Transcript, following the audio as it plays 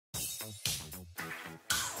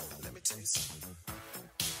movies.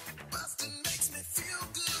 Busting makes me feel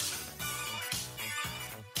good.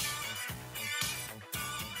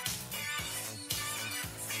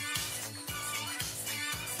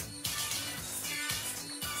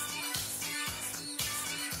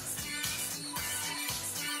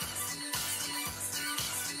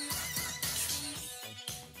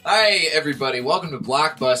 Hi, everybody. Welcome to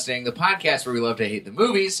Blockbusting, the podcast where we love to hate the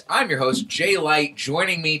movies. I'm your host, Jay Light.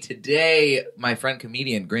 Joining me today, my friend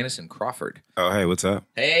comedian Granison Crawford. Oh, hey, what's up?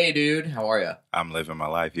 Hey, dude. How are you? I'm living my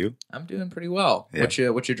life. You? I'm doing pretty well. Yeah.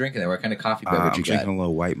 What you drinking there? What kind of coffee beverage I'm you drinking got? a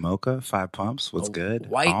little white mocha, 5 pumps. What's good?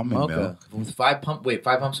 White Almond mocha. milk With 5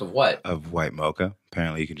 pumps of what? of white mocha.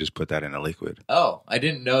 Apparently, you can just put that in a liquid. Oh, I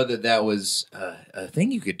didn't know that was a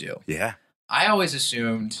thing you could do. Yeah. I always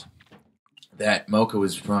assumed that mocha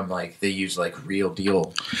was from, they use, real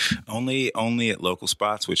deal. Only at local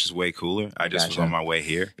spots, which is way cooler. I just was Gotcha. on my way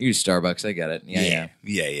here. You use Starbucks. I get it. Yeah.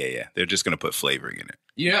 Yeah. They're just going to put flavoring in it.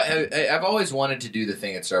 You know, I've always wanted to do the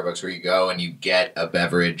thing at Starbucks where you go and you get a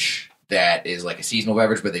beverage that is like a seasonal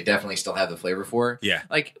beverage, but they definitely still have the flavor for. Yeah.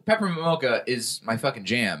 Like peppermint mocha is my fucking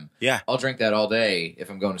jam. Yeah. I'll drink that all day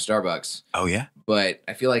if I'm going to Starbucks. Oh, yeah? But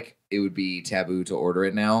I feel like it would be taboo to order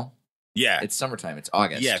it now. Yeah. It's summertime. It's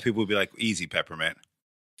August. Yeah, people would be like, easy peppermint.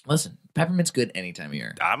 Listen, peppermint's good any time of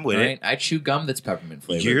year. I'm with it. I chew gum that's peppermint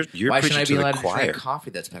flavored. You're Why shouldn't I preaching be to the allowed to choir. drink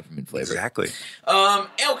coffee that's peppermint flavored? Exactly.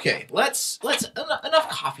 Okay, let's enough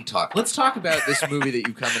coffee talk. Let's talk about this movie that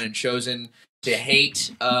you've come in and chosen to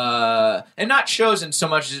hate, and not chosen so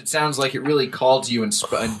much as it sounds like it really called to you and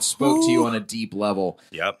spoke to you on a deep level.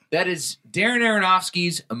 Yep. That is Darren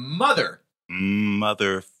Aronofsky's Mother.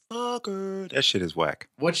 Motherfucker. That shit is whack.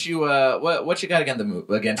 What you got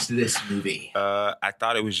against this movie? I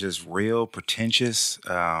thought it was just real pretentious.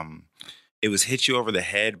 It was hit you over the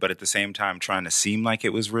head, but at the same time trying to seem like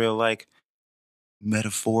it was real, like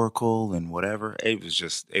metaphorical and whatever. It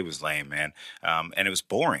was lame, man. And it was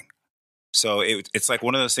boring. So it's like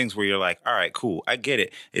one of those things where you're like, all right, cool. I get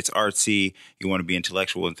it. It's artsy. You want to be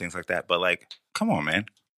intellectual and things like that. But like, come on, man.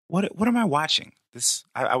 What am I watching?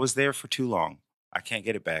 I was there for too long. I can't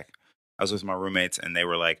get it back. I was with my roommates and they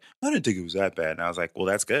were like, I didn't think it was that bad. And I was like, well,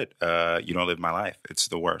 that's good. You don't live my life. It's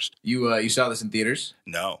the worst. You saw this in theaters?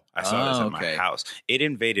 No, I saw this at okay. my house. It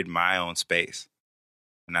invaded my own space.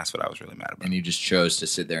 And that's what I was really mad about. And you just chose to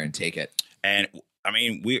sit there and take it. And I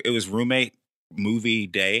mean, it was roommate movie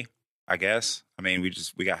day, I guess. I mean,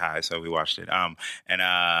 we got high, so we watched it. And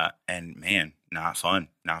man, not fun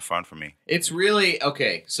for me. It's really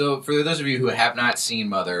okay. So for those of you who have not seen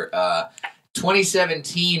Mother,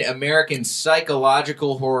 2017 American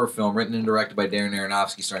psychological horror film written and directed by Darren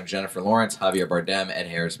Aronofsky, starring Jennifer Lawrence, Javier Bardem, Ed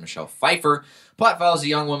Harris, Michelle Pfeiffer. Plot follows a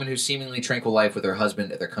young woman whose seemingly tranquil life with her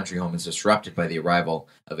husband at their country home is disrupted by the arrival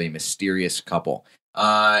of a mysterious couple.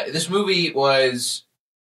 This movie was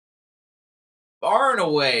far and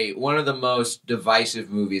away one of the most divisive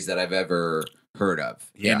movies that I've ever heard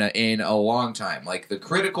of in a long time. Like, the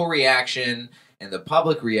critical reaction and the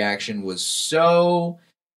public reaction was so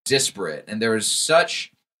disparate, and there were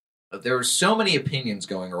so many opinions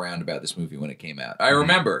going around about this movie when it came out. I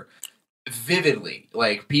remember vividly,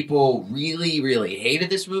 like, people really, really hated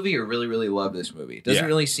this movie or really, really loved this movie. It doesn't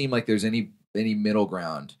really seem like there's any middle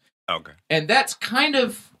ground. Okay. And that's kind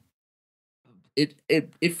of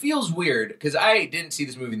it feels weird because I didn't see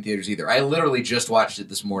this movie in theaters either. I literally just watched it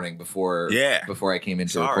this morning before I came in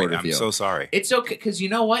to record a review. I'm so sorry. It's okay because you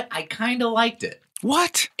know what? I kind of liked it.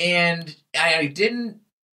 What? And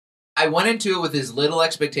I went into it with as little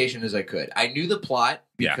expectation as I could. I knew the plot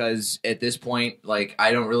because at this point, like,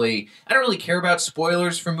 I don't really care about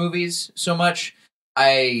spoilers for movies so much.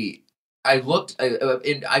 I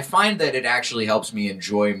find that it actually helps me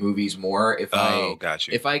enjoy movies more if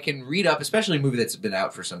I can read up, especially a movie that's been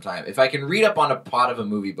out for some time. If I can read up on a plot of a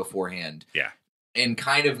movie beforehand, and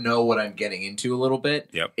kind of know what I'm getting into a little bit,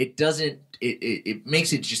 it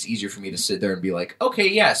makes it just easier for me to sit there and be like, okay,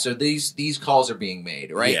 yeah, so these calls are being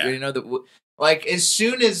made, right? Yeah. You know, that like as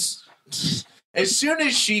soon as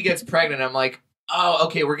she gets pregnant, I'm like, oh,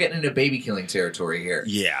 okay, we're getting into baby killing territory here.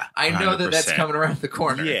 Yeah, I know that's coming around the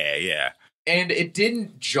corner. Yeah. And it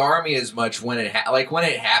didn't jar me as much when it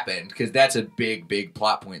happened, because that's a big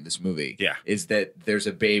plot point in this movie. Yeah, is that there's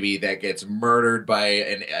a baby that gets murdered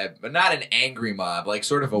by not an angry mob, like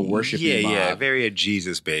sort of a worshiping mob. Yeah, very a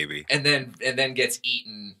Jesus baby, and then gets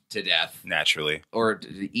eaten to death naturally, or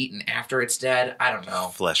eaten after it's dead. I don't know.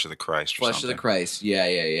 Flesh of the Christ. Flesh of the Christ.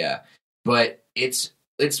 Yeah. But it's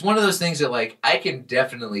one of those things that, like, I can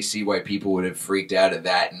definitely see why people would have freaked out at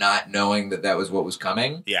that, not knowing that was what was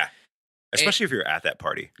coming. Yeah. Especially if you're at that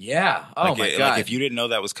party. Yeah. Oh Like, my God. Like if you didn't know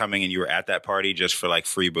that was coming and you were at that party just for like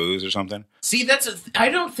free booze or something. See, I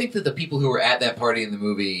don't think that the people who were at that party in the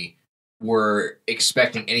movie were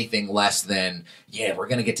expecting anything less than, yeah, we're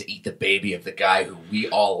going to get to eat the baby of the guy who we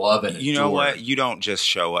all love and You know adore. what? You don't just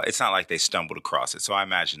show up. It's not like they stumbled across it. So I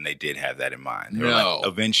imagine they did have that in mind. They were like,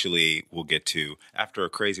 eventually we'll get to, after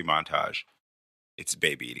a crazy montage, it's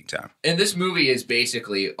baby eating time. And this movie is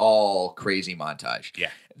basically all crazy montage.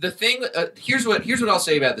 Yeah. The thing, here's what I'll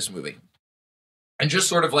say about this movie. And just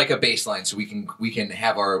sort of like a baseline, so we can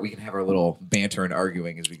have our little banter and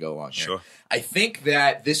arguing as we go along here. Sure. I think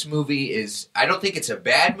that this movie is. I don't think it's a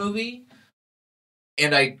bad movie,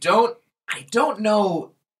 and I don't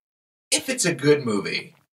know if it's a good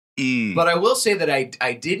movie. But I will say that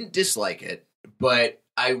I didn't dislike it, but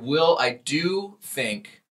I do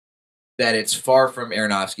think that it's far from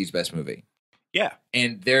Aronofsky's best movie. Yeah.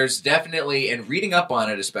 And there's definitely, and reading up on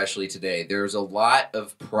it, especially today, there's a lot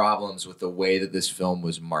of problems with the way that this film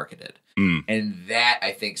was marketed. And that,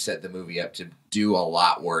 I think, set the movie up to do a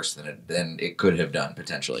lot worse than it could have done,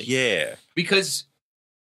 potentially. Yeah. Because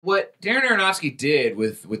what Darren Aronofsky did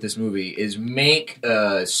with this movie is make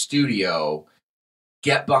a studio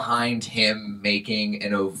get behind him making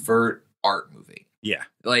an overt art movie. Yeah.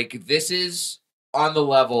 Like, this is on the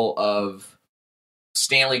level of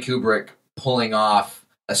Stanley Kubrick pulling off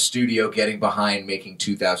a studio getting behind making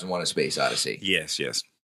 2001: A Space Odyssey. Yes.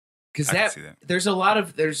 Because there's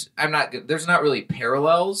not really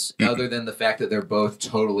parallels other than the fact that they're both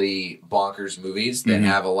totally bonkers movies that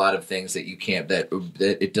have a lot of things that you can't, that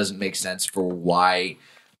it doesn't make sense for why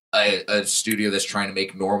a studio that's trying to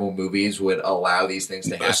make normal movies would allow these things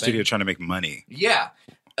to happen. A studio trying to make money. Yeah.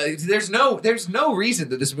 There's no reason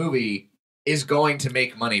that this movie is going to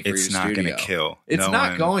make money for your studio. It's not going to kill. It's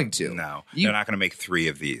not going to. No. They're not going to make 3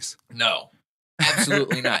 of these. No.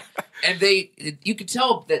 Absolutely not. And you could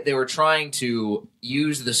tell that they were trying to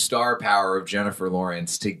use the star power of Jennifer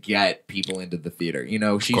Lawrence to get people into the theater. You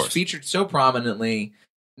know, she's featured so prominently,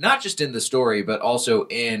 not just in the story, but also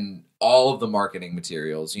in all of the marketing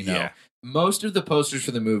materials. You know, most of the posters for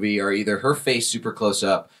the movie are either her face super close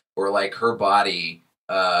up or like her body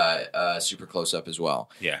super close up as well.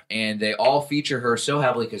 Yeah. And they all feature her so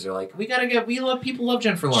heavily because they're like, people love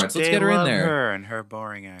Jennifer Lawrence. Let's get her in there. Her and her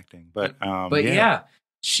boring acting. But yeah,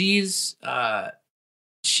 she's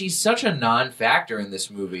such a non-factor in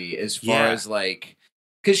this movie as far as like,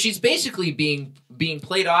 because she's basically being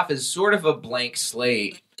played off as sort of a blank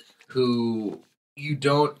slate who you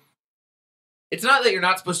don't. It's not that you're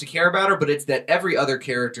not supposed to care about her, but it's that every other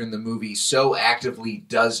character in the movie so actively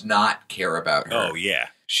does not care about her. Oh yeah,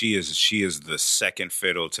 she is the second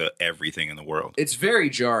fiddle to everything in the world. It's very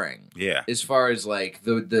jarring. Yeah, as far as like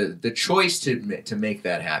the choice to make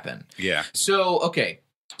that happen. Yeah. So okay,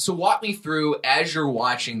 so walk me through as you're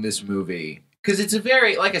watching this movie, because it's a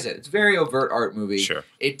very, like I said, it's a very overt art movie. Sure.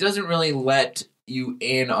 It doesn't really let you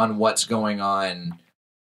in on what's going on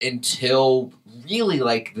until really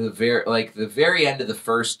like the very end of the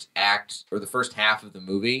first act or the first half of the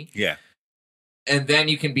movie. Yeah. And then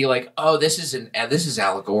you can be like, oh, this is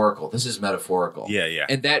allegorical. This is metaphorical. Yeah.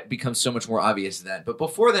 And that becomes so much more obvious then. But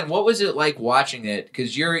before then, what was it like watching it?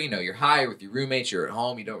 Because you're high with your roommates, you're at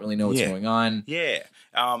home, you don't really know what's going on. Yeah.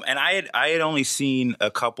 And I had only seen a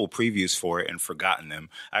couple previews for it and forgotten them.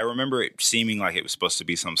 I remember it seeming like it was supposed to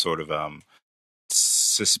be some sort of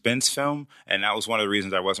suspense film, and that was one of the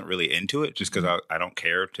reasons I wasn't really into it, just because I don't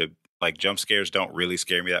care to, like, jump scares don't really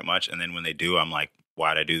scare me that much, and then when they do, I'm like,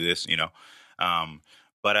 why'd I do this,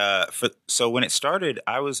 so when it started,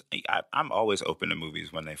 I'm always open to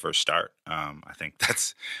movies when they first start. I think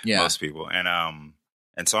that's most people,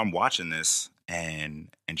 and so I'm watching this, and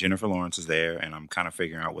Jennifer Lawrence is there, and I'm kind of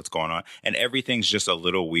figuring out what's going on, and everything's just a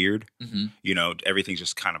little weird. Everything's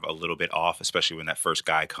just kind of a little bit off, especially when that first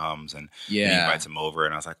guy comes and he invites him over,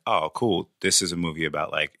 and I was like, oh, cool, this is a movie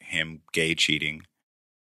about like him gay cheating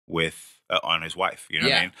with on his wife, you know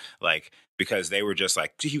what I mean? Like, because they were just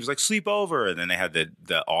like, he was like, sleep over, and then they had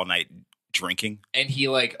the all night drinking, and he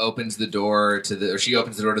like opens the door she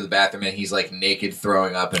opens the door to the bathroom, and he's like naked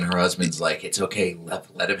throwing up, and her husband's like, it's okay, let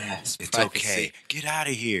him have his privacy. It's okay, get out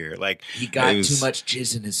of here. Like, he got too much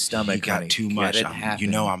jizz in his stomach. He got too much.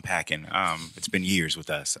 I'm packing. It's been years with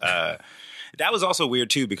us. That was also weird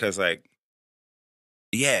too, because like,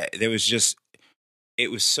 there was just, it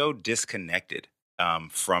was so disconnected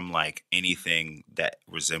from like anything that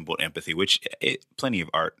resembled empathy, which plenty of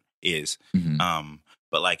art is.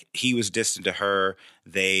 But like, he was distant to her.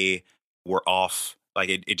 They were off. Like,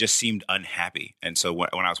 it just seemed unhappy. And so when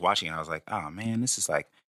I was watching it, I was like, oh man, this is like,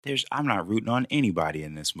 I'm not rooting on anybody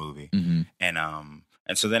in this movie. And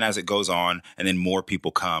And so then as it goes on, and then more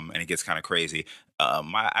people come, and it gets kind of crazy.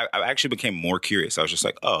 I actually became more curious. I was just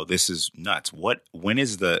like, oh, this is nuts. When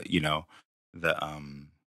is the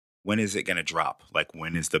when is it going to drop? Like,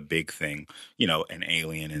 when is the big thing? An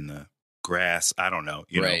alien in the grass. I don't know.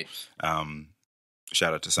 Right.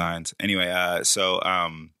 Shout out to Signs. Anyway,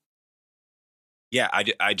 yeah,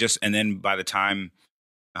 I just, and then by the time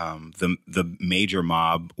the major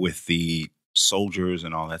mob with the soldiers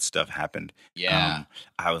and all that stuff happened, I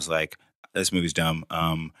was like, this movie's dumb.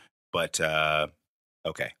 But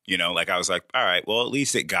okay, like I was like, all right, well, at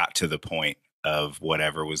least it got to the point of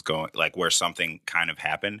whatever was going, like where something kind of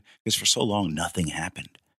happened, because for so long nothing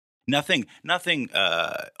happened. Nothing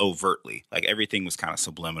overtly. Like everything was kind of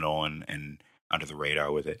subliminal and under the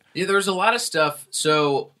radar with it. Yeah, there's a lot of stuff.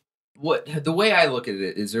 So the way I look at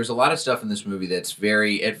it is there's a lot of stuff in this movie that's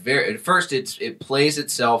at first it plays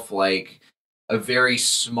itself like a very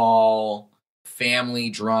small family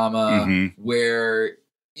drama where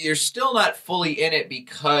you're still not fully in it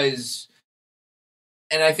because,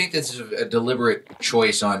 and I think this is a deliberate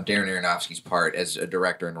choice on Darren Aronofsky's part as a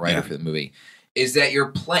director and writer for the movie, is that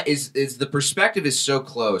your is the perspective is so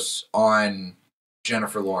close on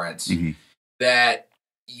Jennifer Lawrence that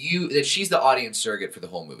she's the audience surrogate for the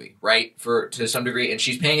whole movie, right? To some degree, and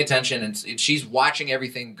she's paying attention and she's watching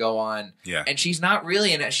everything go on. Yeah. And she's not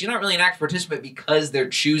really an active participant because they're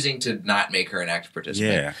choosing to not make her an active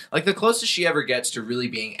participant. Yeah. Like the closest she ever gets to really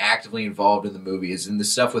being actively involved in the movie is in the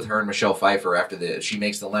stuff with her and Michelle Pfeiffer after she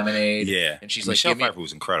makes the lemonade. Yeah. And she's Michelle like, Pfeiffer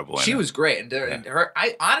was incredible. She was great. And her,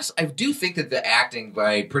 I do think that the acting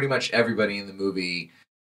by pretty much everybody in the movie,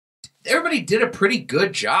 everybody did a pretty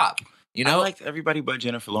good job. I liked everybody but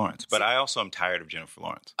Jennifer Lawrence, but I also am tired of Jennifer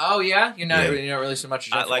Lawrence. Oh yeah, you're not really so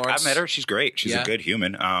much Jennifer Lawrence. I met her; she's great. She's a good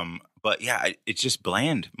human. But yeah, it's just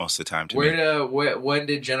bland most of the time to me. When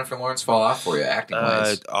did Jennifer Lawrence fall off for you, acting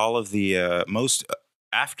wise? All of the most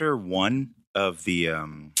after one of the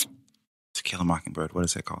To Kill a Mockingbird. What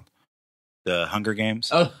is that called? The Hunger Games.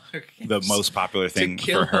 Oh, the most popular thing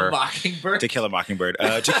for her. To Kill a Mockingbird.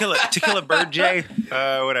 To kill a bird, Jay.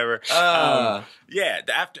 Whatever. Yeah.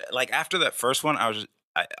 After that first one,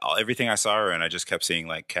 everything I saw her in, I just kept seeing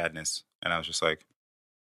like Katniss, and I was just like,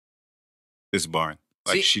 this is boring.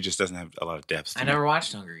 Like she just doesn't have a lot of depth. I never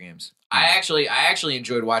watched Hunger Games. I actually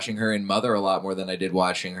enjoyed watching her in Mother a lot more than I did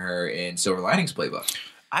watching her in Silver Linings Playbook.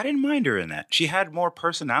 I didn't mind her in that. She had more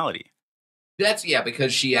personality. That's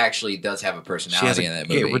because she actually does have a personality in that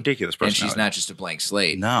movie. Yeah, ridiculous personality. And she's not just a blank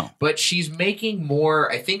slate. No. But she's making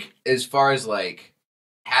more, I think, as far as like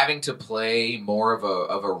having to play more of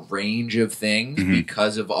a range of things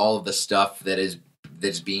because of all of the stuff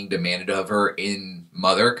that's being demanded of her in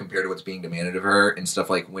Mother compared to what's being demanded of her in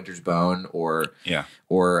stuff like Winter's Bone or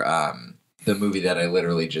the movie that I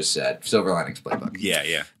literally just said, Silver Linings Playbook.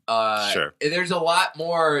 Yeah. Sure. There's a lot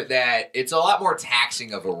more it's a lot more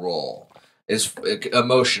taxing of a role. Is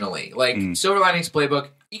emotionally like Silver Linings Playbook.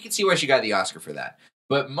 You can see why she got the Oscar for that,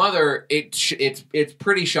 but Mother, it's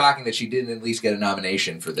pretty shocking that she didn't at least get a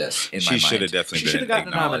nomination for this. In my mind, she should have definitely. She should have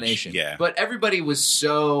gotten a nomination. Yeah, but everybody was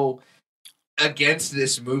so against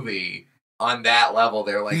this movie on that level.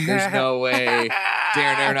 They're like, "There's no way,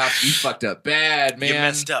 Darren Aronofsky, you fucked up bad, man. You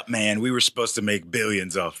messed up, man. We were supposed to make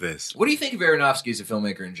billions off this." What do you think of Aronofsky as a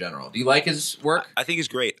filmmaker in general? Do you like his work? I think he's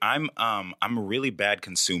great. I'm a really bad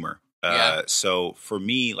consumer. So for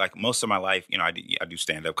me, like most of my life, I do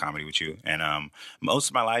stand-up comedy with you, and most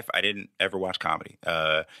of my life I didn't ever watch comedy,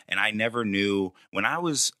 and I never knew when I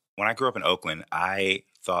grew up in Oakland, I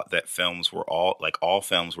thought that films were all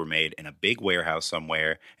films were made in a big warehouse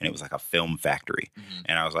somewhere, and it was like a film factory,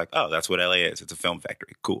 and I was like, oh, that's what LA is. It's a film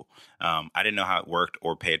factory. Cool. I didn't know how it worked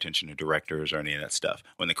or pay attention to directors or any of that stuff.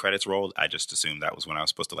 When the credits rolled, I just assumed that was when I was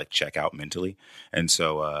supposed to like check out mentally, and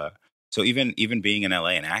so. So even being in LA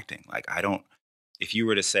and acting, like if you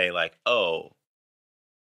were to say like, oh,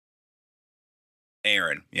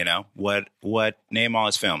 Aaron, what name all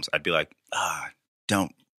his films? I'd be like,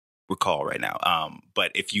 don't recall right now.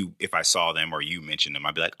 But if I saw them or you mentioned them,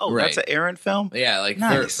 I'd be like, oh, that's an Aaron film? Yeah, like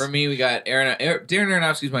nice. for me, we got Darren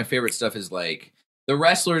Aronofsky's my favorite stuff is like The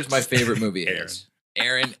Wrestler is my favorite movie.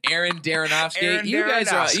 Aaron Darrenofsky. You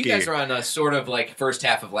guys are on a sort of like first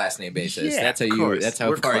half of last name basis. Yeah, that's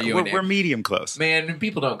how far you and we're medium close. Man,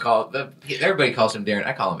 people don't call everybody calls him Darren.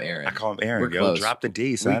 I call him Aaron. We're close. Drop the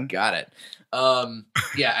D, son. We got it.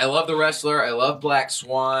 I love The Wrestler. I love Black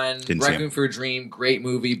Swan. Requiem for a Dream, great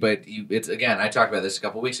movie, but it's again, I talked about this a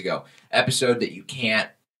couple weeks ago. Episode that you can't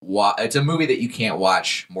watch. It's a movie that you can't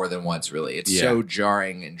watch more than once, really. It's so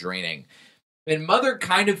jarring and draining. And Mother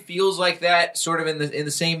kind of feels like that, sort of in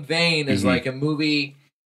the same vein as like a movie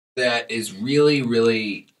that is really,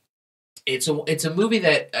 really. It's a movie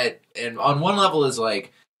that, and on one level, is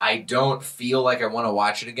like I don't feel like I want to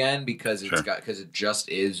watch it again because it just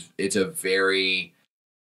is. It's a very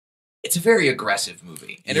aggressive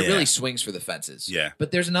movie, and it really swings for the fences. Yeah.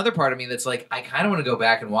 But there's another part of me that's like, I kind of want to go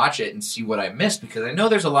back and watch it and see what I missed, because I know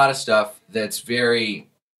there's a lot of stuff that's very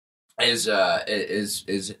is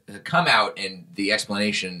come out in the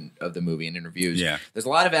explanation of the movie and interviews. Yeah. There's a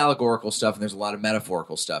lot of allegorical stuff and there's a lot of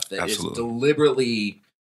metaphorical stuff that is deliberately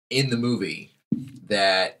in the movie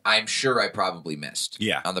that I'm sure I probably missed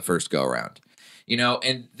on the first go around. You know,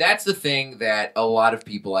 and that's the thing that a lot of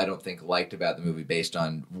people I don't think liked about the movie based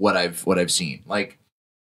on what I've seen. Like,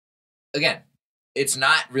 again, it's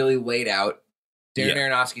not really laid out. Darren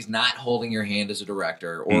Aronofsky's not holding your hand as a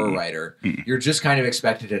director or a writer. You're just kind of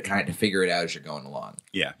expected to kind of figure it out as you're going along.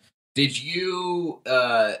 Yeah. Did you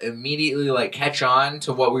immediately like catch on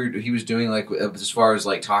to what he was doing, like as far as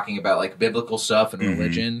like talking about like biblical stuff and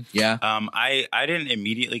religion? Yeah. I didn't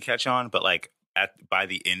immediately catch on, but like by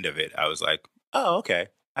the end of it, I was like, oh, okay,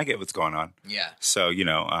 I get what's going on. Yeah. So you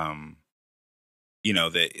know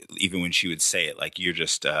that even when she would say it, like you're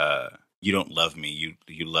just you don't love me,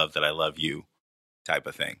 you love that I love you, type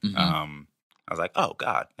of thing. I was like, oh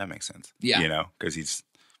God, that makes sense. Yeah. You know, because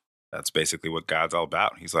that's basically what God's all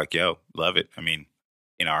about. He's like, yo, love it. I mean,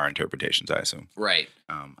 in our interpretations, I assume. Right.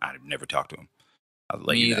 I've never talked to him. I'll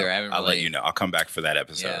let you know. I'll let you know. I'll come back for that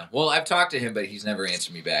episode. Yeah. Well, I've talked to him, but he's never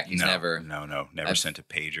answered me back. He's never sent a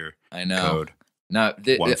pager. I know. Code. No,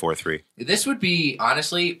 143. This would be,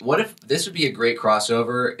 honestly, what if this would be a great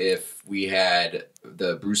crossover if we had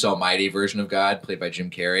the Bruce Almighty version of God played by Jim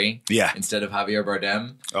Carrey instead of Javier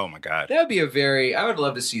Bardem? Oh my God. That would be I would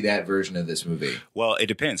love to see that version of this movie. Well, it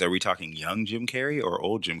depends. Are we talking young Jim Carrey or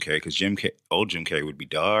old Jim Carrey? Because old Jim Carrey would be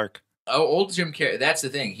dark. Oh, old Jim Carrey. That's the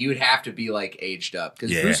thing. He would have to be like aged up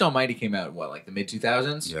because Bruce Almighty came out in what, like the mid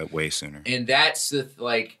 2000s? Yeah, way sooner. And that's the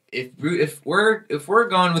like if we're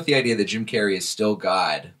going with the idea that Jim Carrey is still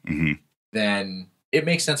God, then it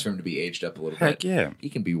makes sense for him to be aged up a little bit. Heck yeah, he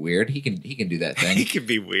can be weird. He can do that thing. He can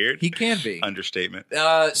be weird. He can be. Understatement.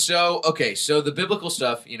 So the biblical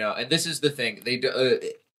stuff, you know, and this is the thing they do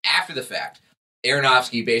after the fact.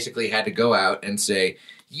 Aronofsky basically had to go out and say,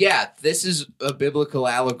 yeah, this is a biblical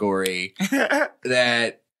allegory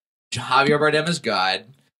that Javier Bardem is God.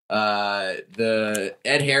 The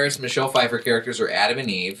Ed Harris, Michelle Pfeiffer characters are Adam and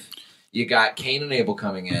Eve. You got Cain and Abel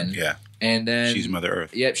coming in. Yeah. And then she's Mother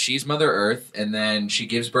Earth. Yep, she's Mother Earth. And then she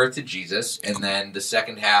gives birth to Jesus. And then the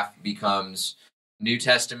second half becomes New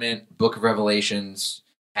Testament, Book of Revelations,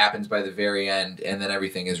 happens by the very end, and then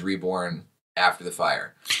everything is reborn after the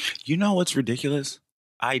fire. You know what's ridiculous?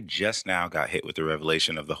 I just now got hit with the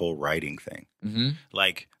revelation of the whole writing thing.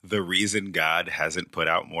 Like, the reason God hasn't put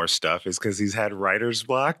out more stuff is because he's had writer's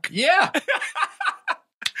block. Yeah.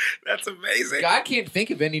 That's amazing. God can't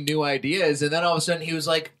think of any new ideas. And then all of a sudden he was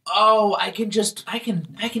like, oh, I can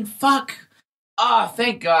fuck. Ah,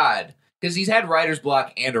 thank God. Because he's had writer's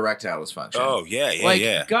block and erectile dysfunction. Oh,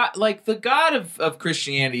 yeah. God, like the God of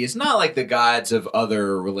Christianity is not like the gods of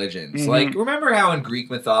other religions. Like, remember how in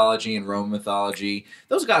Greek mythology and Roman mythology,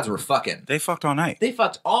 those gods were fucking. They fucked all night.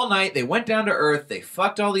 They went down to Earth. They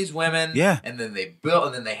fucked all these women. Yeah. And then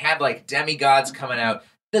they had like demigods coming out.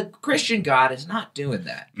 The Christian God is not doing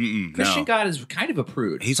that. Christian God is kind of a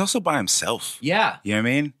prude. He's also by himself. Yeah. You know what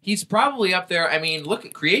I mean? He's probably up there. I mean, look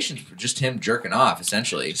at creation's just him jerking off,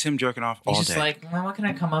 essentially. Just him jerking off all day. He's just like, well, what can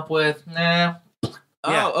I come up with? Nah.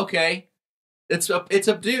 Oh, okay. It's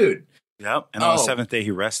a dude. Yep. And on the seventh day,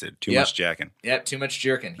 he rested. Too much jacking. Yep, too much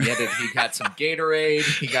jerking. He got some Gatorade.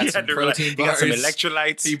 He got some protein bars. He got some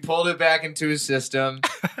electrolytes. He pulled it back into his system.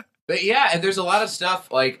 But yeah, and there's a lot of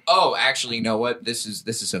stuff like, oh, actually, you know what? This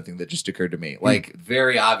is something that just occurred to me. Like,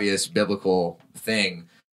 very obvious biblical thing.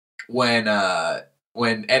 When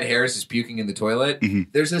Ed Harris is puking in the toilet,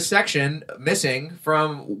 there's a section missing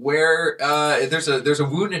from where there's a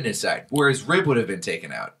wound in his side where his rib would have been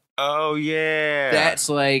taken out. Oh yeah, that's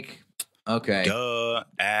like okay. Duh,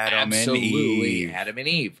 Adam Absolutely. and Eve. Adam and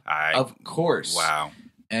Eve, of course. Wow.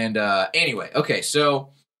 And anyway, okay,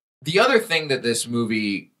 so the other thing that this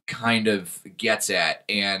movie kind of gets at,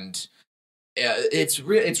 and it's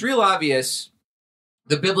real obvious.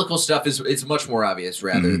 The biblical stuff is much more obvious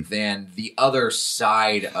rather than the other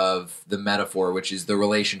side of the metaphor, which is the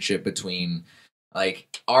relationship between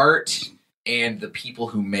like art and the people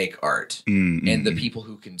who make art and the people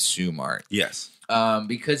who consume art. Yes.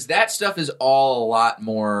 Because that stuff is all a lot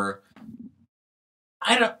more.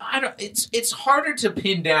 I don't. It's harder to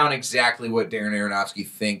pin down exactly what Darren Aronofsky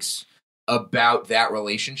thinks about that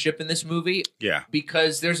relationship in this movie. Yeah.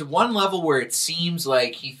 Because there's one level where it seems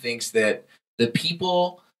like he thinks that the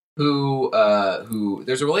people who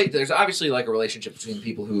there's obviously like a relationship between the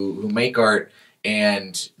people who make art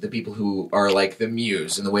and the people who are like the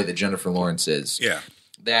muse in the way that Jennifer Lawrence is. Yeah.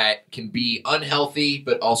 That can be unhealthy,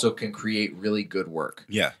 but also can create really good work.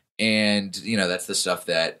 Yeah. And, you know, that's the stuff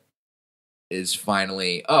that is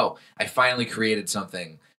finally, oh, I finally created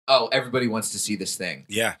something. Oh, everybody wants to see this thing.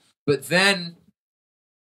 Yeah. But then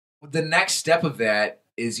the next step of that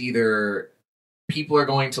is either people are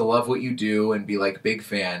going to love what you do and be like big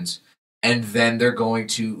fans, and then they're going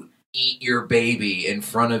to eat your baby in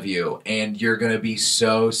front of you, and you're going to be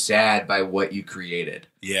so sad by what you created.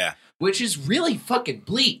 Yeah. Which is really fucking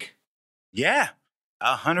bleak. Yeah.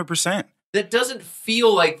 100%. That doesn't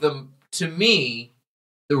feel like to me,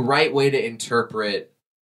 the right way to interpret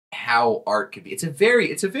how art could be. It's a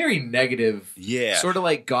very negative, sort of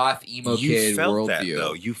like goth emo kid worldview.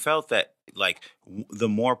 Though you felt that like the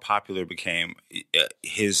more popular became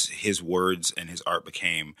his words and his art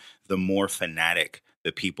became, the more fanatic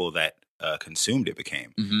the people that consumed it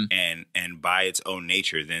became, and by its own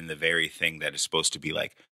nature, then the very thing that is supposed to be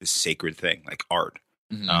like this sacred thing, like art,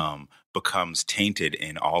 becomes tainted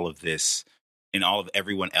in all of this, in all of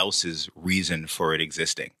everyone else's reason for it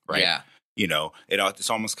existing, right? Yeah. You know, it's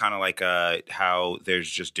almost kind of like how there's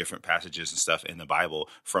just different passages and stuff in the Bible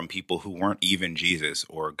from people who weren't even Jesus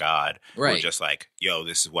or God. Right. Who are just like, yo,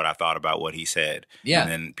 this is what I thought about what he said. Yeah.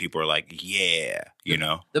 And then people are like, yeah, you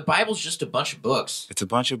know. The Bible's just a bunch of books. It's a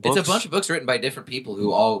bunch of books. It's a bunch of books written by different people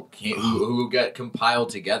who all who get compiled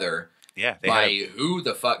together. Yeah. Who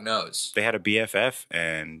the fuck knows? They had a BFF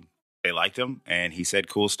and they liked him, and he said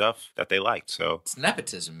cool stuff that they liked. So it's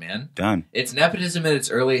nepotism, man. Done. It's nepotism at its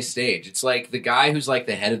earliest stage. It's like the guy who's like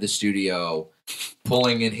the head of the studio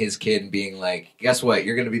pulling in his kid and being like, guess what?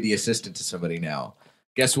 You're going to be the assistant to somebody now.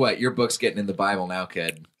 Guess what? Your book's getting in the Bible now,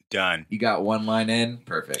 kid. Done. You got one line in?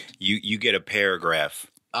 Perfect. You get a paragraph.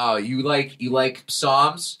 Oh, you like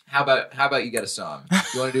Psalms? How about you get a Psalm?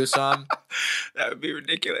 You want to do a Psalm? That would be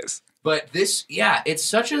ridiculous. But this, yeah, it's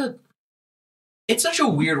such a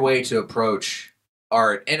weird way to approach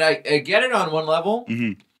art, and I get it on one level,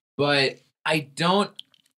 but I don't.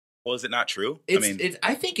 Well, is it not true?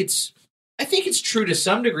 I think it's true to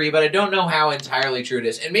some degree, but I don't know how entirely true it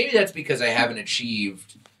is, and maybe that's because I haven't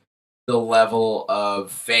achieved the level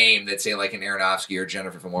of fame that, say, like an Aronofsky or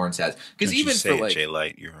Jennifer Lawrence has. Because even for like Jay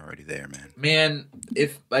Light, you're already there, man. Man,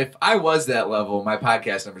 if I was that level, my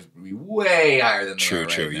podcast numbers would be way higher than they are right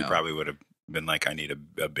True. now. You probably would have been like, I need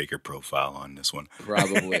a bigger profile on this one.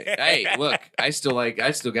 Probably. Hey, look, I still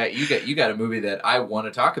got you got a movie that I want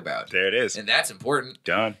to talk about. There it is. And that's important.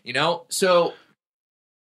 Done. You know? So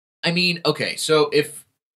I mean, okay, so if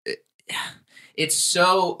it's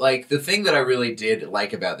so like the thing that I really did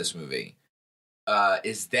like about this movie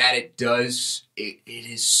is that it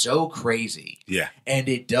is so crazy. Yeah. And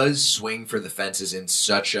it does swing for the fences in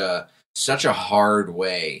such a hard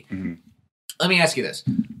way. Let me ask you this.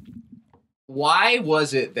 Why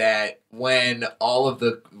was it that when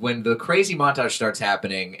the crazy montage starts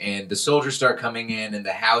happening and the soldiers start coming in and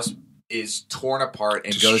the house is torn apart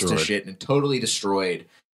and goes to shit and totally destroyed,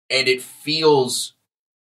 and it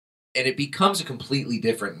becomes a completely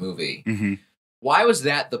different movie? Why was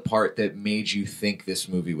that the part that made you think this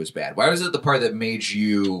movie was bad? Why was it the part that made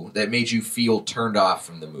you feel turned off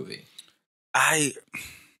from the movie? I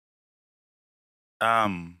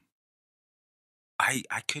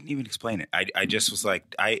couldn't even explain it. I just was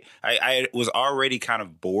like, I was already kind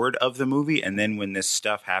of bored of the movie, and then when this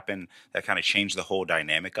stuff happened that kind of changed the whole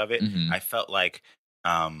dynamic of it, I felt like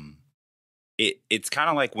it's kind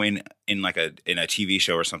of like when in a TV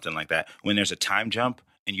show or something like that, when there's a time jump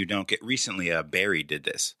and you don't get. Recently, Barry did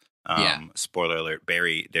this. Spoiler alert: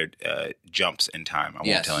 Barry jumps in time. I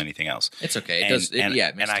won't tell anything else. It's okay.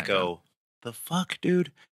 And I go, the fuck,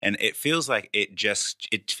 dude. And it feels like it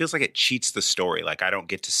cheats the story. Like I don't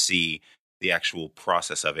get to see the actual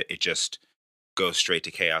process of it. It just goes straight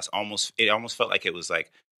to chaos. It almost felt like it was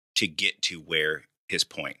like to get to where his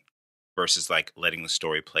point versus like letting the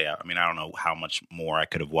story play out. I mean, I don't know how much more I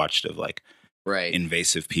could have watched of like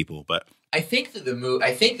invasive people, but I think that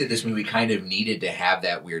this movie kind of needed to have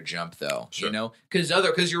that weird jump, though. Sure. You know,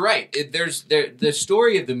 because you're right. The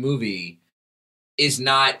story of the movie is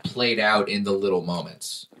not played out in the little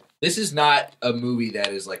moments. This is not a movie that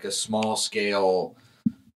is like a small scale.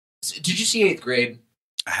 Did you see 8th Grade?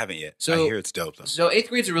 I haven't yet. So, I hear it's dope though. So 8th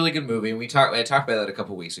Grade's a really good movie, and I talked about that a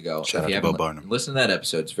couple weeks ago. Shout out to Bo Burnham. Listen to that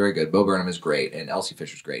episode; it's very good. Bo Burnham is great, and Elsie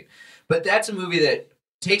Fisher's great. But that's a movie that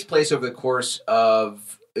takes place over the course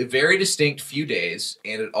of a very distinct few days,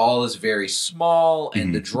 and it all is very small,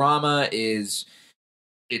 and the drama is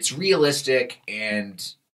it's realistic,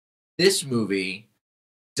 and this movie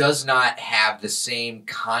does not have the same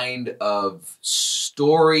kind of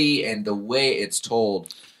story and the way it's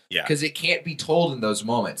told. Yeah. Because it can't be told in those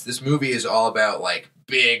moments. This movie is all about like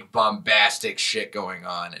big bombastic shit going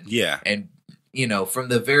on. And you know, from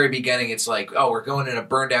the very beginning, it's like, oh, we're going in a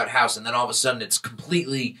burned out house, and then all of a sudden it's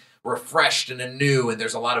completely refreshed and anew, and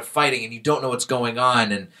there's a lot of fighting, and you don't know what's going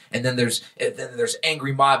on, and then there's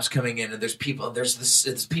angry mobs coming in, and there's people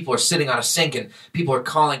are sitting on a sink, and people are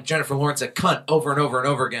calling Jennifer Lawrence a cunt over and over and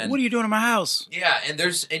over again. What are you doing in my house? Yeah, and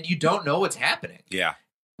you don't know what's happening. Yeah,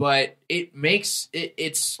 but it makes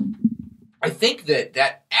it's. I think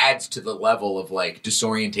that adds to the level of like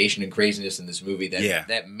disorientation and craziness in this movie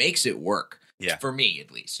that makes it work. Yeah, for me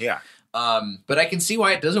at least. Yeah. But I can see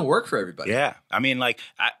why it doesn't work for everybody. Yeah, I mean, like,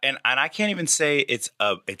 I can't even say it's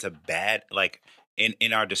a bad, like,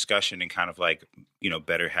 in our discussion and kind of like, you know,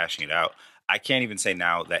 better hashing it out. I can't even say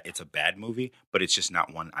now that it's a bad movie, but it's just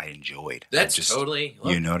not one I enjoyed. That's totally,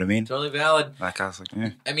 you know what I mean? Totally valid. Like I was like,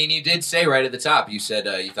 I mean, you did say right at the top, you said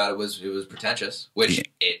you thought it was pretentious, which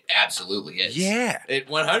it absolutely is. Yeah, it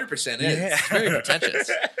 100% is. Yeah. It's very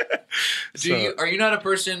pretentious. Are you not a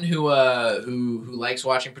person who likes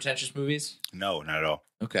watching pretentious movies? No, not at all.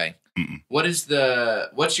 Okay. Mm-mm. What's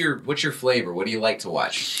your flavor? What do you like to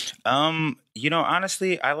watch? You know,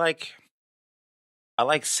 honestly, I like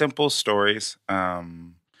simple stories.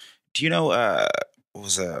 Do you know it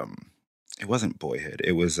wasn't Boyhood.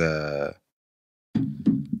 It was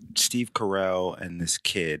Steve Carell and this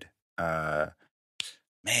kid. Summer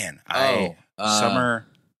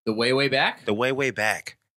The Way Back? The Way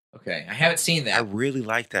Back. Okay, I haven't seen that. I really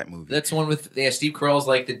like that movie. That's the one with Steve Carell's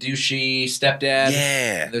like the douchey stepdad.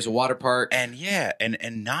 Yeah, and there's a water park, and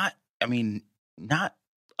not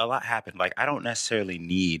a lot happened. Like, I don't necessarily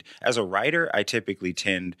need, as a writer, I typically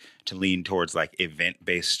tend to lean towards like event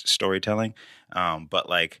based storytelling. But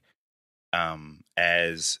like,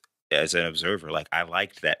 as an observer, like I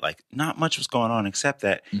liked that like not much was going on except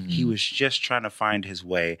that he was just trying to find his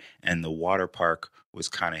way, and the water park was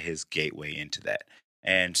kind of his gateway into that.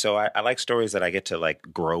 And so I like stories that I get to like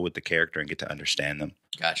grow with the character and get to understand them.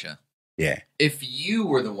 Gotcha. Yeah. If you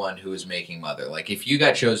were the one who was making Mother, like if you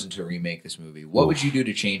got chosen to remake this movie, what would you do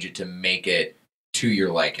to change it to make it to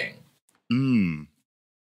your liking?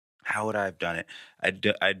 How would I have done it? I'd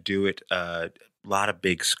do it a lot of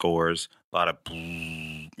big scores, a lot of,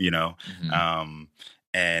 you know,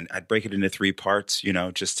 and I'd break it into 3 parts, you know,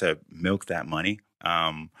 just to milk that money.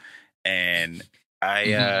 And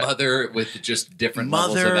Mother with just different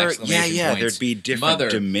levels of exclamation points. There'd be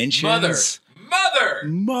different dimensions. Mother.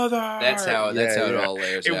 That's how it all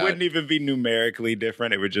layers out. It wouldn't even be numerically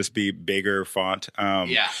different. It would just be bigger font.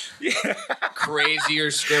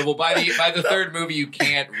 Crazier scribble. By the third movie, you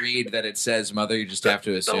can't read that it says Mother. You just have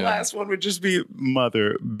to assume. The last one would just be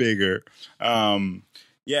Mother bigger. So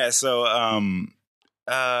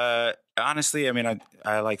honestly, I mean,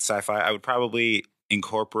 I like sci-fi. I would probably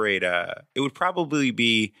incorporate it would probably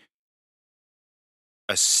be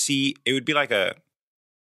it would be like a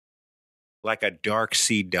dark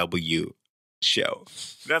CW show.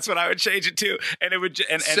 That's what I would change it to, and it would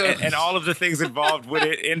and all of the things involved would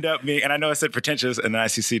it end up being. And I know I said pretentious, and then I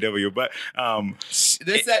see CW, but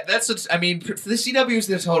that's what I mean. The CW is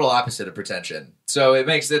the total opposite of pretension, so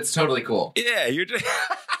it's totally cool. Yeah, you're just.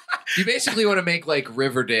 You basically want to make like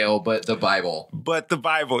Riverdale, but the Bible.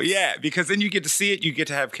 Yeah, because then you get to see it. You get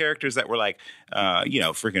to have characters that were like,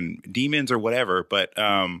 freaking demons or whatever. But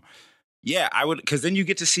yeah, I would, because then you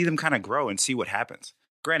get to see them kind of grow and see what happens.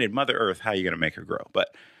 Granted, Mother Earth, how are you going to make her grow?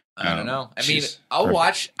 But I don't know. I mean, I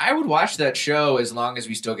would watch that show as long as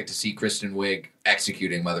we still get to see Kristen Wiig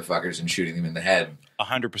executing motherfuckers and shooting them in the head.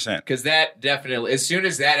 100%. Because that definitely, as soon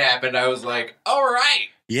as that happened, I was like, all right.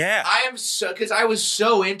 Yeah. Because I was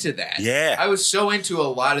so into that. Yeah. I was so into a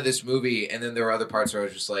lot of this movie, and then there were other parts where I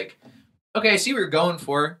was just like, okay, I see what you're going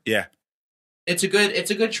for. Yeah. It's a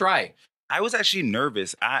good try. I was actually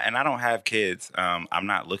nervous. I don't have kids. I'm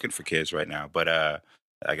not looking for kids right now, but I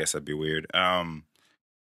guess that'd be weird.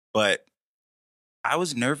 But I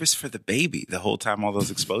was nervous for the baby the whole time all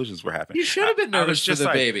those explosions were happening. You should have been nervous for the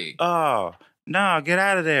baby. Oh, no, get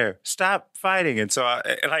out of there. Stop fighting. And so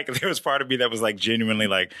there was part of me that was like genuinely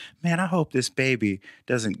like, man, I hope this baby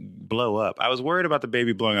doesn't blow up. I was worried about the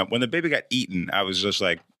baby blowing up. When the baby got eaten, I was just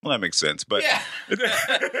like, well, that makes sense. But yeah.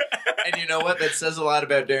 And you know what? That says a lot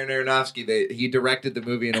about Darren Aronofsky. He directed the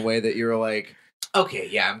movie in a way that you were like, Okay,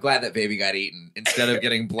 yeah, I'm glad that baby got eaten instead of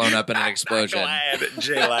getting blown up in an explosion. I'm glad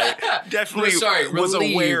Jay Light definitely was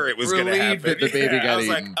relieved, aware it was going to happen. That the baby got I was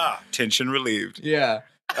eaten. like, tension relieved. Yeah.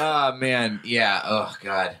 Oh, man. Yeah. Oh,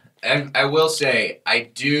 God. And I will say, I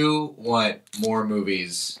do want more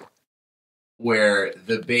movies where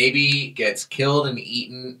the baby gets killed and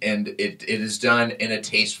eaten and it is done in a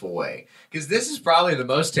tasteful way. Because this is probably the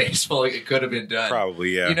most tasteful it could have been done.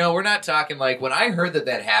 Probably, yeah. You know, we're not talking like, when I heard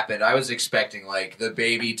that happened, I was expecting like the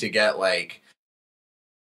baby to get like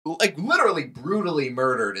literally brutally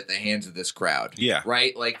murdered at the hands of this crowd. Yeah.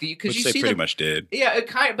 Right? Like, because you they see pretty much did. Yeah, it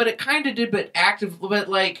kind of did, but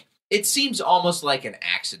like, it seems almost like an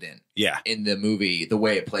accident. Yeah. In the movie, the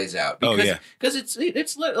way it plays out. Because,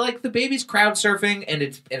 it's like the baby's crowd surfing and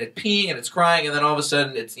it's peeing and it's crying and then all of a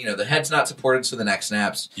sudden it's, the head's not supported so the neck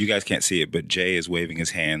snaps. You guys can't see it, but Jay is waving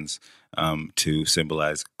his hands to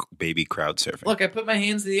symbolize baby crowd surfing. Look, I put my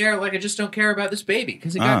hands in the air like I just don't care about this baby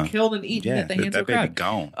because it got killed and eaten at the hands of the crowd. That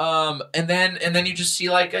baby gone. And then you just see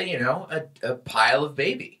like a pile of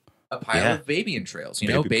baby. A pile of baby entrails,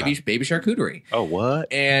 baby charcuterie. Oh, what?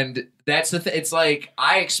 And that's the thing. It's like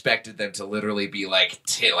I expected them to literally be like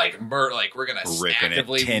we're gonna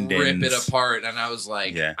actively rip it apart, and I was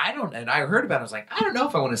like, And I heard about it. I was like, I don't know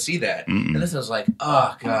if I want to see that. And this was like,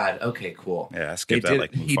 oh god, okay, cool. Yeah, I skipped that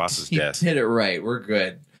like Mufasa's death. He did it right. We're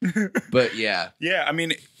good. But yeah, I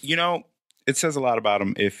mean, it says a lot about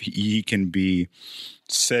him if he can be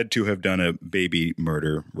said to have done a baby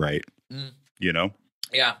murder, right?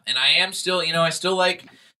 Yeah, and I am still, I still like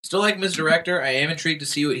him as director. I am intrigued to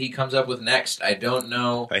see what he comes up with next. I don't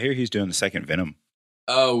know. I hear he's doing the second Venom.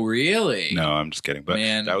 Oh, really? No, I'm just kidding. But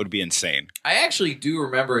man, that would be insane. I actually do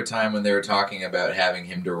remember a time when they were talking about having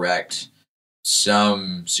him direct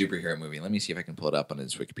some superhero movie. Let me see if I can pull it up on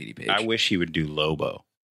his Wikipedia page. I wish he would do Lobo.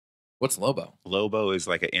 What's Lobo? Lobo is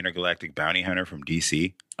like an intergalactic bounty hunter from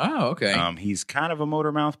DC. Oh, okay. He's kind of a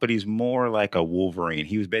motor mouth, but he's more like a Wolverine.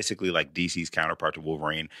 He was basically like DC's counterpart to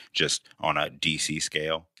Wolverine, just on a DC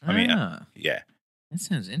scale. I mean, yeah. That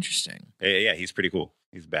sounds interesting. Yeah, he's pretty cool.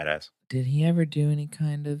 He's badass. Did he ever do any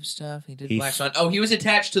kind of stuff? He did Black Swan. Oh, he was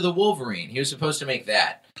attached to the Wolverine. He was supposed to make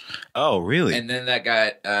that. Oh, really? And then that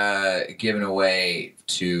got given away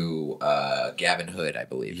to Gavin Hood, I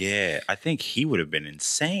believe. Yeah, I think he would have been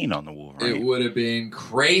insane on the Wolverine. It would have been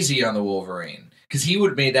crazy on the Wolverine because he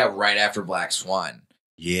would have made that right after Black Swan.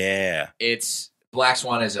 Yeah, Black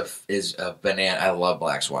Swan is a banana. I love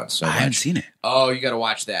Black Swan so much. I haven't seen it. Oh, you got to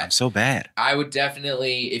watch that. I'm so bad. I would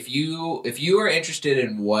definitely, if you are interested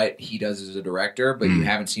in what he does as a director, but you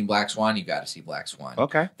haven't seen Black Swan, you got to see Black Swan.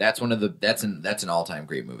 Okay, that's an all-time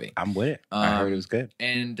great movie. I'm with it. I heard it was good.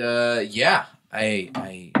 And I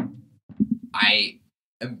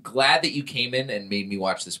am glad that you came in and made me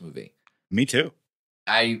watch this movie. Me too.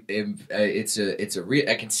 I am. I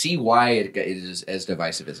can see why it is as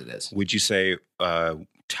divisive as it is. Would you say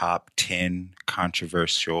top 10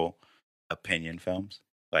 controversial opinion films?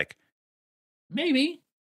 Like, maybe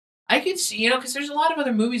I could see, because there's a lot of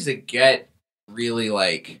other movies that get really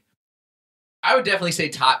like. I would definitely say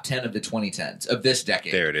top 10 of the 2010s of this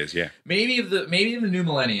decade. There it is. Yeah. Maybe of the new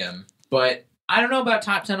millennium, but I don't know about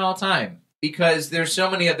top 10 all time. Because there's so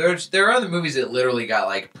many there are other movies that literally got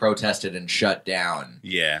like protested and shut down.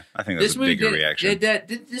 Yeah, I think that's a bigger reaction.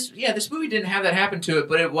 This movie didn't have that happen to it,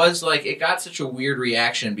 but it was like it got such a weird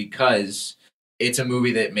reaction because it's a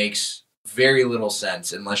movie that makes very little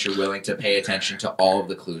sense unless you're willing to pay attention to all of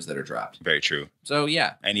the clues that are dropped. Very true. So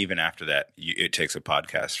yeah, and even after that, it takes a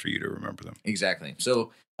podcast for you to remember them. Exactly.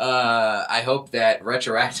 So. I hope that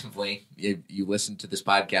retroactively you listened to this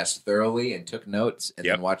podcast thoroughly and took notes and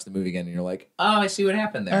then watched the movie again and you're like, oh, I see what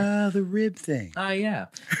happened there. The rib thing. Yeah.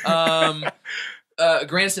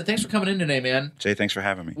 Granison, thanks for coming in today, man. Jay, thanks for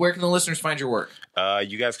having me. Where can the listeners find your work?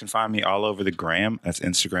 You guys can find me all over the gram. That's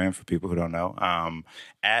Instagram for people who don't know.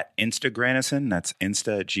 At Granison. That's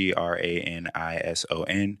Insta,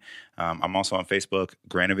 Granison. I'm also on Facebook,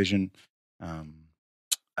 Granavision.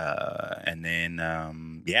 And then,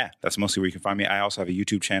 that's mostly where you can find me. I also have a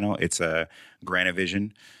YouTube channel. It's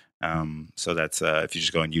Granavision. So that's if you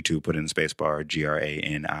just go on YouTube, put in the space bar,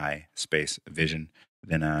 Grani space vision,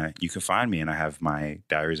 then you can find me. And I have my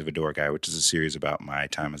Diaries of a Door Guy, which is a series about my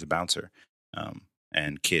time as a bouncer.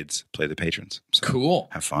 And kids play the patrons. So cool.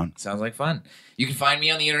 Have fun. Sounds like fun. You can find me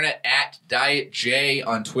on the internet at Diet J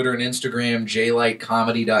on Twitter and Instagram,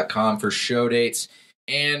 jlightcomedy.com for show dates.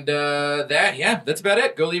 And that's about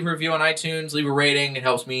it. Go leave a review on iTunes, leave a rating. It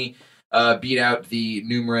helps me beat out the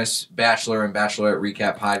numerous Bachelor and Bachelorette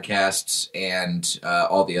recap podcasts and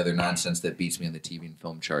all the other nonsense that beats me on the TV and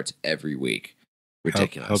film charts every week.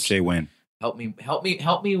 Ridiculous. Help Jay win. Help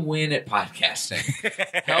me win at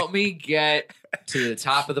podcasting. Help me get to the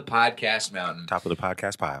top of the podcast mountain. Top of the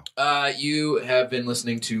podcast pile. You have been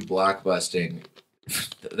listening to Blockbusting.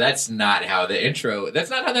 That's not how the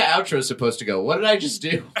outro is supposed to go. What did I just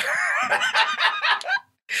do?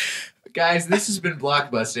 Guys, this has been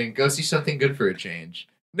Blockbusting. Go see something good for a change.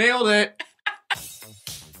 Nailed it.